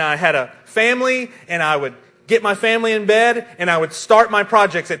 and I had a family, and I would get my family in bed, and I would start my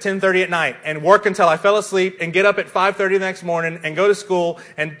projects at 10:30 at night and work until I fell asleep and get up at 5:30 the next morning and go to school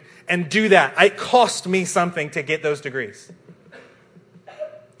and do that. It cost me something to get those degrees.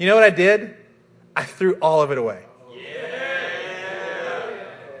 You know what I did? I threw all of it away.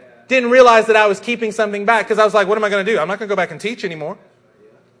 Didn't realize that I was keeping something back because I was like, what am I going to do? I'm not going to go back and teach anymore.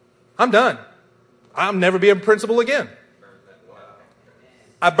 I'm done. I'll never be a principal again.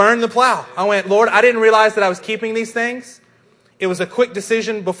 I burned the plow. I went, Lord, I didn't realize that I was keeping these things. It was a quick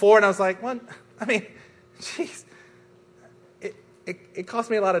decision before, and I was like, what? I mean, jeez. It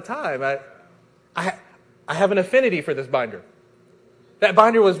cost me a lot of time. I have an affinity for this binder. That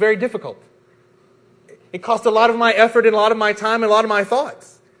binder was very difficult. It cost a lot of my effort and a lot of my time and a lot of my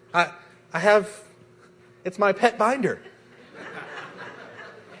thoughts. It's my pet binder.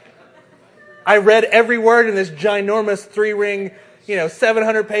 I read every word in this ginormous 3-ring,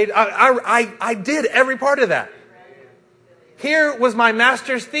 700-page. I did every part of that. Here was my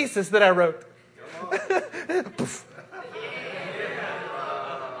master's thesis that I wrote.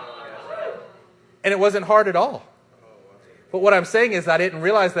 And it wasn't hard at all. But what I'm saying is I didn't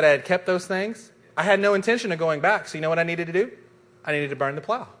realize that I had kept those things. I had no intention of going back. So you know what I needed to do? I needed to burn the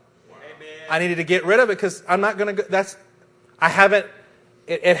plow. I needed to get rid of it because I'm not going to go.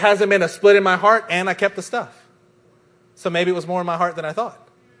 It hasn't been a split in my heart, and I kept the stuff. So maybe it was more in my heart than I thought.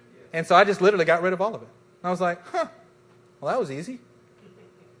 And so I just literally got rid of all of it. And I was like, well, that was easy.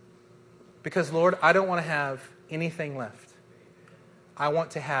 Because, Lord, I don't want to have anything left. I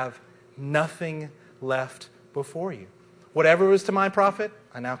want to have nothing left before you. Whatever was to my profit,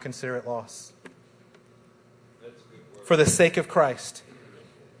 I now consider it loss. For the sake of Christ.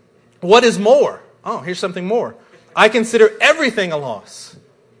 What is more? Oh, here's something more. I consider everything a loss.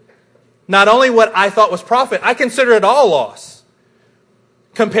 Not only what I thought was profit, I consider it all loss.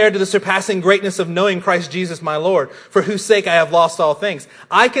 Compared to the surpassing greatness of knowing Christ Jesus my Lord, for whose sake I have lost all things.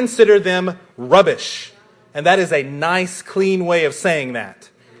 I consider them rubbish. And that is a nice, clean way of saying that.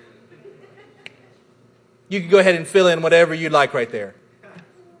 You can go ahead and fill in whatever you'd like right there.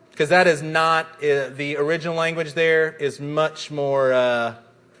 Because that is not, the original language there is much more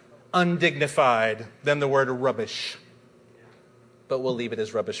undignified than the word rubbish. But we'll leave it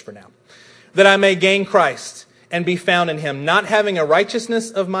as rubbish for now. That I may gain Christ and be found in Him, not having a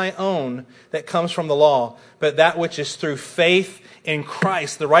righteousness of my own that comes from the law, but that which is through faith in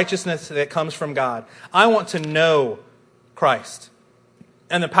Christ, the righteousness that comes from God. I want to know Christ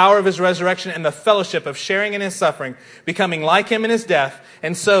and the power of His resurrection and the fellowship of sharing in His suffering, becoming like Him in His death,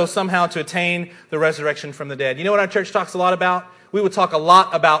 and so somehow to attain the resurrection from the dead. You know what our church talks a lot about? We would talk a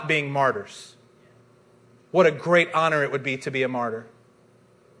lot about being martyrs. What a great honor it would be to be a martyr.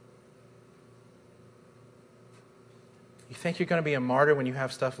 You think you're going to be a martyr when you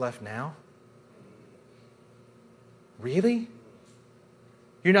have stuff left now? Really?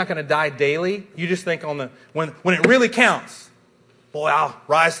 You're not going to die daily? You just think on the when it really counts, boy, I'll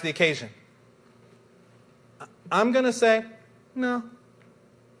rise to the occasion. I'm going to say, no.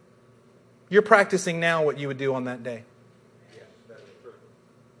 You're practicing now what you would do on that day.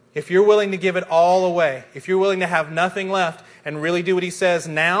 If you're willing to give it all away, if you're willing to have nothing left and really do what He says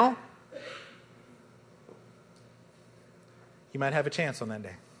now, you might have a chance on that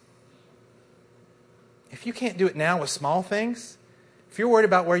day. If you can't do it now with small things, if you're worried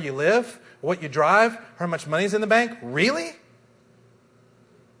about where you live, or what you drive, or how much money's in the bank, really?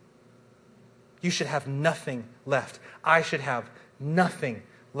 You should have nothing left. I should have nothing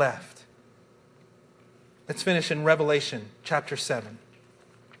left. Let's finish in Revelation chapter 7.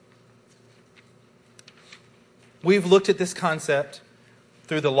 We've looked at this concept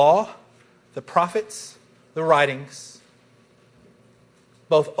through the law, the prophets, the writings,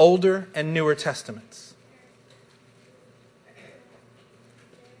 both Older and Newer Testaments.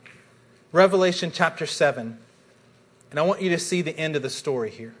 Revelation chapter 7. And I want you to see the end of the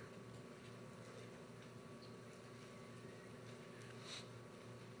story here.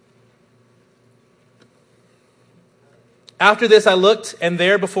 After this I looked, and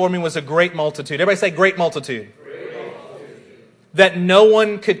there before me was a great multitude. Everybody say great multitude. Great multitude. That no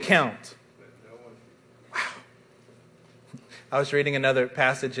one could count. Wow. I was reading another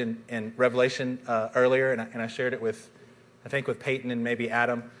passage in Revelation earlier, and I shared it with, I think with Peyton and maybe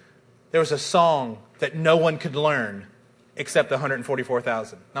Adam. There was a song that no one could learn except the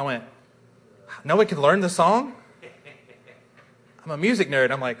 144,000. And I went, no one could learn the song? I'm a music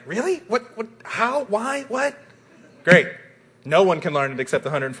nerd. I'm like, really? What? How? Why? What? Great. No one can learn it except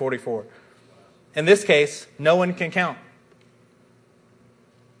the 144. In this case, no one can count.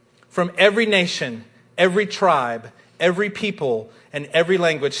 From every nation, every tribe, every people, and every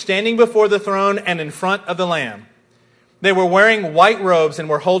language, standing before the throne and in front of the Lamb. They were wearing white robes and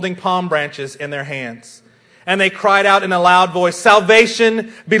were holding palm branches in their hands. And they cried out in a loud voice,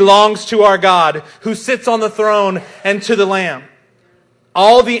 "Salvation belongs to our God, who sits on the throne, and to the Lamb."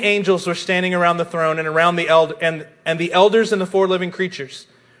 All the angels were standing around the throne and around the the elders and the four living creatures.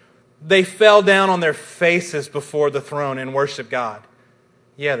 They fell down on their faces before the throne and worshiped God.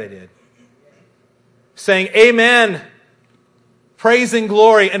 Yeah, they did. Saying, "Amen. Praise and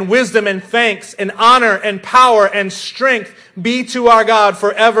glory and wisdom and thanks and honor and power and strength be to our God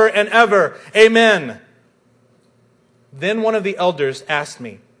forever and ever. Amen." Then one of the elders asked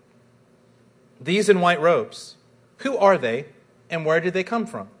me, "These in white robes, who are they and where did they come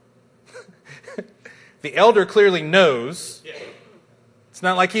from?" The elder clearly knows. It's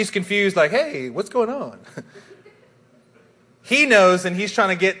not like he's confused, like, "Hey, what's going on?" He knows, and he's trying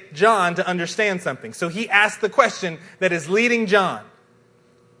to get John to understand something. So he asked the question that is leading John.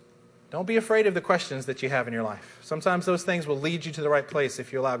 Don't be afraid of the questions that you have in your life. Sometimes those things will lead you to the right place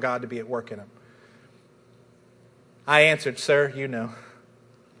if you allow God to be at work in them. I answered, "Sir, you know."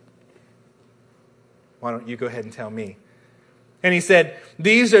 Why don't you go ahead and tell me? And he said,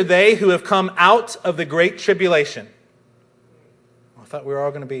 "These are they who have come out of the great tribulation." I thought we were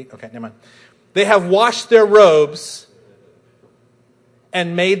all going to be... Okay, never mind. "They have washed their robes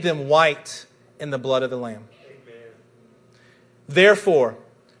and made them white in the blood of the Lamb." Therefore,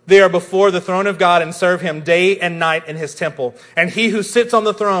 they are before the throne of God and serve him day and night in his temple. And he who sits on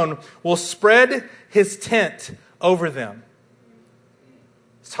the throne will spread his tent over them.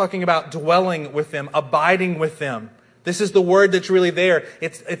 It's talking about dwelling with them, abiding with them. This is the word that's really there.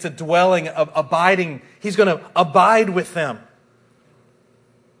 It's a dwelling of abiding. He's going to abide with them.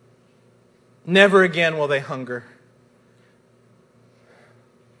 Never again will they hunger.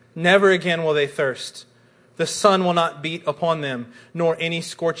 Never again will they thirst. The sun will not beat upon them, nor any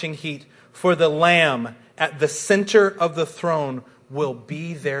scorching heat. For the Lamb at the center of the throne will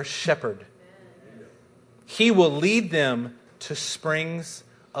be their shepherd. He will lead them to springs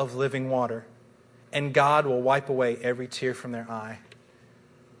of living water, and God will wipe away every tear from their eye.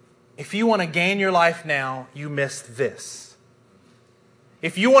 If you want to gain your life now, you miss this.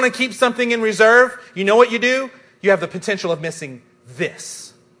 If you want to keep something in reserve, you know what you do? You have the potential of missing this.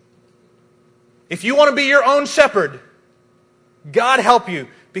 If you want to be your own shepherd, God help you,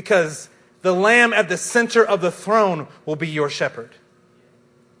 because the Lamb at the center of the throne will be your shepherd.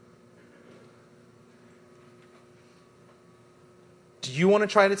 Do you want to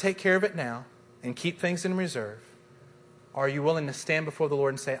try to take care of it now and keep things in reserve? Or are you willing to stand before the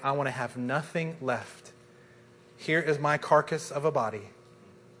Lord and say, I want to have nothing left. Here is my carcass of a body.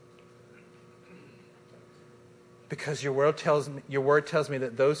 Because your word tells me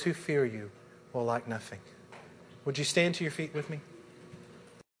that those who fear you will lack nothing. Would you stand to your feet with me?